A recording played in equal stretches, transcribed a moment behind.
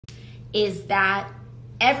is that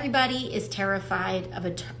everybody is terrified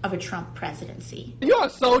of a Trump presidency. You are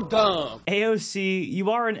so dumb. AOC,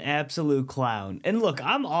 you are an absolute clown. And look,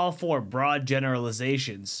 I'm all for broad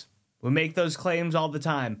generalizations. We make those claims all the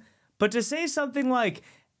time. But to say something like,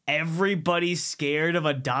 everybody's scared of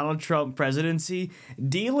a Donald Trump presidency,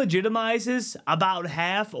 delegitimizes about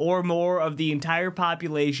half or more of the entire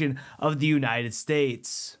population of the United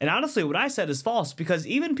States. And honestly, what I said is false, because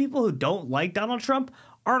even people who don't like Donald Trump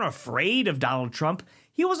aren't afraid of Donald Trump.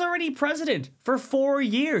 He was already president for 4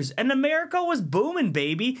 years, and America was booming,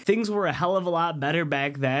 baby. Things were a hell of a lot better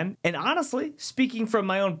back then. And honestly, speaking from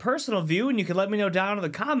my own personal view, and you can let me know down in the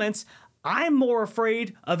comments, I'm more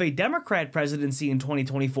afraid of a Democrat presidency in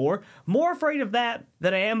 2024, more afraid of that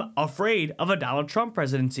than I am afraid of a Donald Trump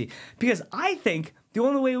presidency. Because I think the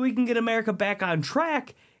only way we can get America back on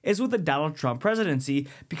track is with the Donald Trump presidency,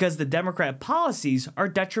 because the Democrat policies are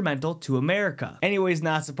detrimental to America. Anyways,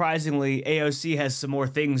 not surprisingly, AOC has some more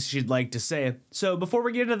things she'd like to say. So before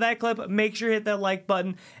we get into that clip, make sure you hit that like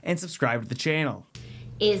button and subscribe to the channel.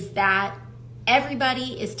 Is that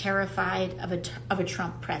everybody is terrified of a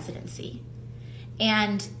Trump presidency.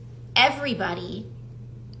 And everybody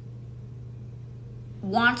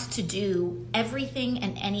wants to do everything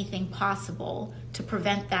and anything possible to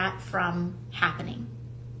prevent that from happening.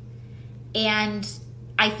 And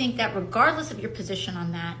I think that regardless of your position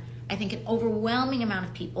on that, I think an overwhelming amount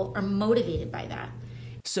of people are motivated by that.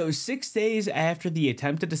 So 6 days after the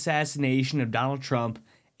attempted assassination of Donald Trump,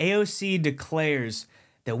 AOC declares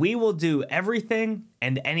that we will do everything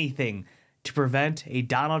and anything to prevent a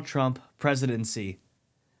Donald Trump presidency.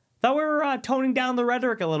 Thought we were toning down the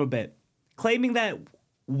rhetoric a little bit, claiming that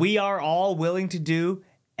we are all willing to do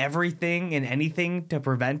everything and anything to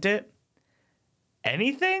prevent it.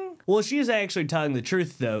 Anything? Well, she is actually telling the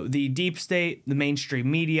truth, though. The deep state, the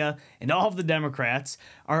mainstream media, and all of the Democrats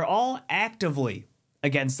are all actively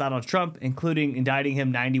against Donald Trump, including indicting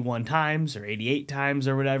him 91 times or 88 times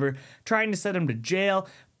or whatever, trying to send him to jail,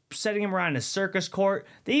 setting him around a circus court.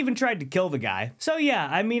 They even tried to kill the guy. So yeah,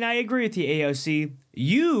 I mean, I agree with you, AOC.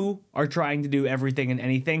 You are trying to do everything and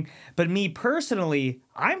anything, but me personally,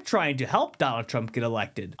 I'm trying to help Donald Trump get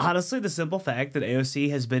elected. Honestly, the simple fact that AOC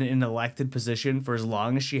has been in an elected position for as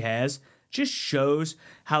long as she has just shows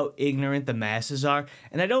how ignorant the masses are.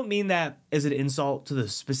 And I don't mean that as an insult to the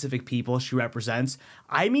specific people she represents.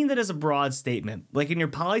 I mean that as a broad statement. Like in your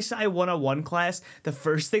poli-sci 101 class, the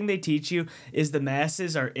first thing they teach you is the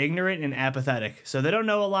masses are ignorant and apathetic. So they don't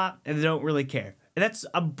know a lot and they don't really care. And that's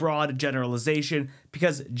a broad generalization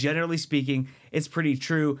because generally speaking, it's pretty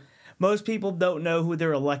true. Most people don't know who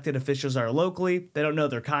their elected officials are locally. They don't know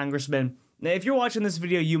their congressmen. Now, if you're watching this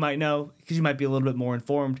video, you might know because you might be a little bit more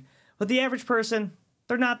informed. But the average person,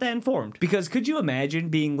 they're not that informed. Because could you imagine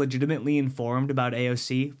being legitimately informed about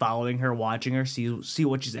AOC, following her, watching her, see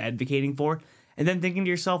what she's advocating for, and then thinking to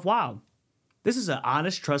yourself, wow, this is an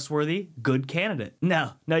honest, trustworthy, good candidate?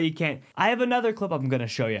 No, you can't. I have another clip I'm going to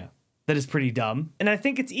show you that is pretty dumb. And I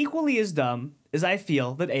think it's equally as dumb as I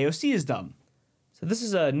feel that AOC is dumb. So this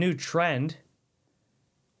is a new trend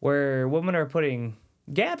where women are putting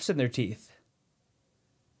gaps in their teeth.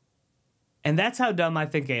 And that's how dumb I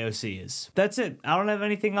think AOC is. That's it. I don't have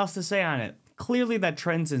anything else to say on it. Clearly that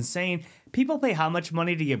trend's insane. People pay how much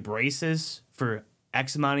money to get braces for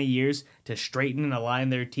X amount of years to straighten and align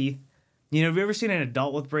their teeth? You know, have you ever seen an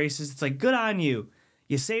adult with braces? It's like, good on you.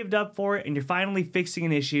 You saved up for it and you're finally fixing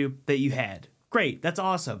an issue that you had. Great, that's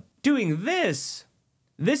awesome. Doing this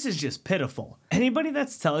is just pitiful. Anybody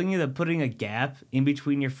that's telling you that putting a gap in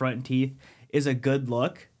between your front teeth is a good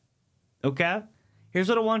look, okay? Here's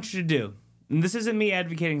what I want you to do. And this isn't me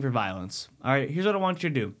advocating for violence. All right, here's what I want you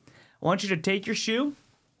to do. I want you to take your shoe,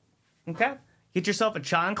 okay? Get yourself a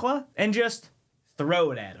chancla and just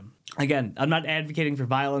throw it at him. Again, I'm not advocating for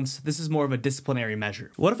violence. This is more of a disciplinary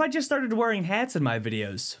measure. What if I just started wearing hats in my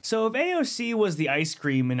videos? So if AOC was the ice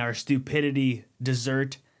cream in our stupidity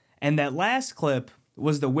dessert, and that last clip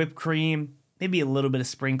was the whipped cream, maybe a little bit of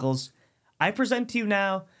sprinkles, I present to you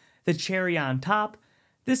now the cherry on top.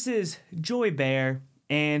 This is Joy Bear,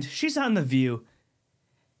 and she's on The View.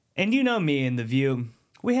 And you know me and The View.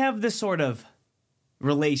 We have this sort of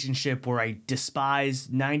relationship where I despise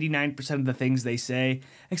 99% of the things they say,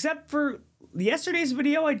 except for yesterday's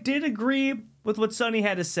video. I did agree with what Sunny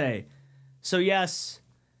had to say. So yes,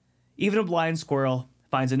 even a blind squirrel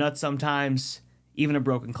finds a nut sometimes. Even a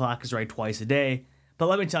broken clock is right twice a day. But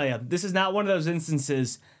let me tell you, this is not one of those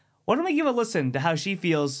instances. Why don't we give a listen to how she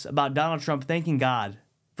feels about Donald Trump thanking God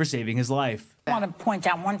for saving his life? I want to point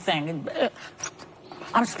out one thing.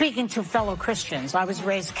 I'm speaking to fellow Christians. I was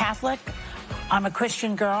raised Catholic. I'm a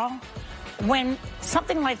Christian girl. when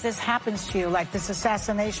something like this happens to you, like this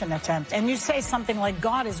assassination attempt, and you say something like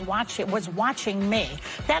God was watching me,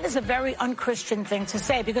 that is a very unchristian thing to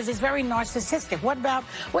say because it's very narcissistic. What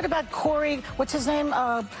about Corey? What's his name?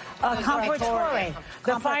 Compilation,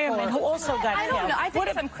 the fireman who also got killed. I don't know. I think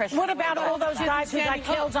some Christian. What about all those guys who got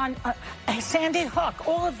killed on Sandy Hook?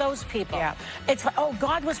 All of those people. Yeah. It's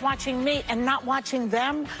God was watching me and not watching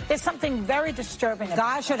them. There's something very disturbing.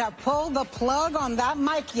 God should have pulled the plug on that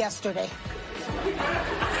mic yesterday.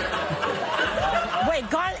 Wait,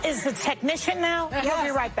 God is the technician now? Yes. He'll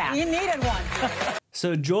be right back. You needed one.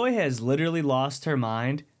 So Joy has literally lost her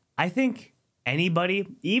mind. I think anybody,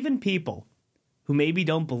 even people who maybe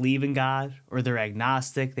don't believe in God or they're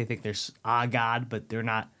agnostic, they think there's a God, but they're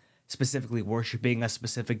not specifically worshiping a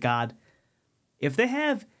specific God. If they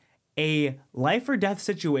have a life or death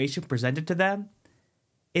situation presented to them,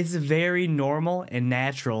 it's very normal and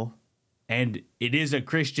natural, and it is a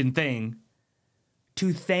Christian thing,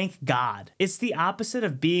 to thank God. It's the opposite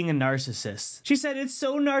of being a narcissist. She said it's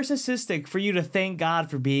so narcissistic for you to thank God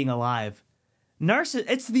for being alive.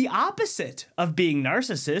 It's the opposite of being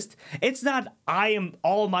narcissist. It's not, I am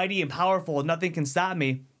almighty and powerful and nothing can stop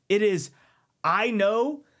me. It is, I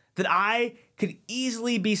know that I could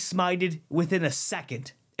easily be smited within a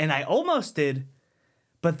second. And I almost did.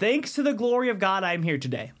 But thanks to the glory of God, I'm here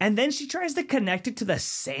today. And then she tries to connect it to the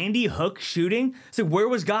Sandy Hook shooting. So where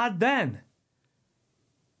was God then?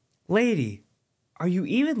 Lady, are you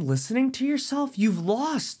even listening to yourself? You've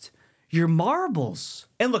lost your marbles.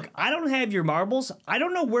 And look, I don't have your marbles. I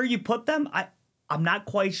don't know where you put them. I'm not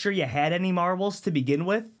quite sure you had any marbles to begin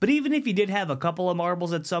with. But even if you did have a couple of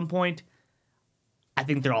marbles at some point, I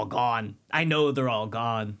think they're all gone. I know they're all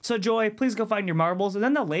gone. So Joy, please go find your marbles. And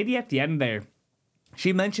then the lady at the end there,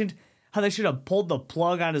 she mentioned how they should have pulled the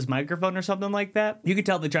plug on his microphone or something like that. You could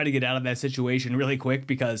tell they tried to get out of that situation really quick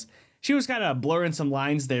because she was kind of blurring some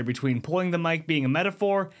lines there between pulling the mic being a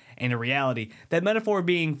metaphor and a reality. That metaphor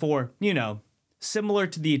being for, you know, similar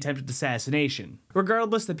to the attempted assassination.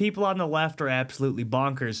 Regardless, the people on the left are absolutely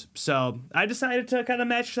bonkers. So I decided to kind of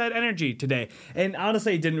match that energy today. And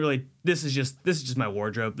honestly, it didn't really, this is just my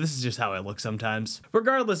wardrobe. This is just how I look sometimes.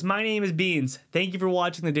 Regardless, my name is Beans. Thank you for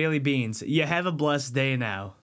watching the Daily Beans. You have a blessed day now.